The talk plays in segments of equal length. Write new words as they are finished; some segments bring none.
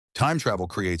Time travel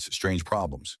creates strange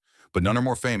problems, but none are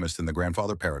more famous than the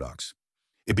grandfather paradox.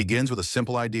 It begins with a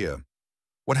simple idea.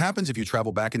 What happens if you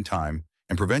travel back in time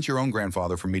and prevent your own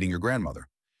grandfather from meeting your grandmother?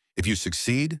 If you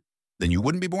succeed, then you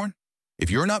wouldn't be born.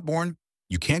 If you're not born,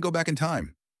 you can't go back in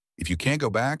time. If you can't go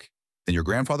back, then your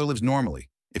grandfather lives normally.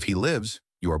 If he lives,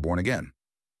 you are born again.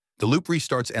 The loop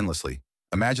restarts endlessly.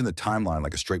 Imagine the timeline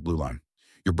like a straight blue line.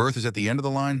 Your birth is at the end of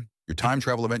the line. Your time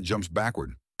travel event jumps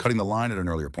backward, cutting the line at an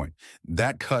earlier point.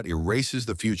 That cut erases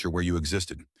the future where you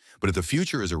existed. But if the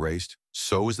future is erased,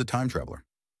 so is the time traveler.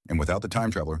 And without the time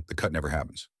traveler, the cut never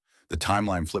happens. The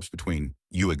timeline flips between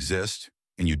you exist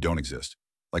and you don't exist,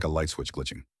 like a light switch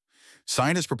glitching.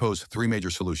 Scientists propose three major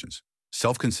solutions.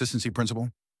 Self-consistency principle.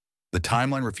 The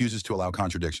timeline refuses to allow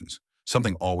contradictions.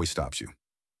 Something always stops you.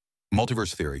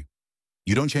 Multiverse theory.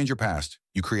 You don't change your past,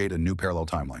 you create a new parallel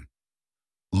timeline.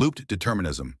 Looped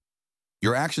determinism.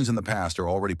 Your actions in the past are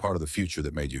already part of the future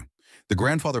that made you. The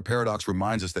grandfather paradox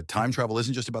reminds us that time travel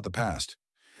isn't just about the past.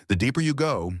 The deeper you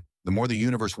go, the more the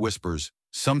universe whispers,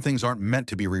 some things aren't meant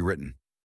to be rewritten.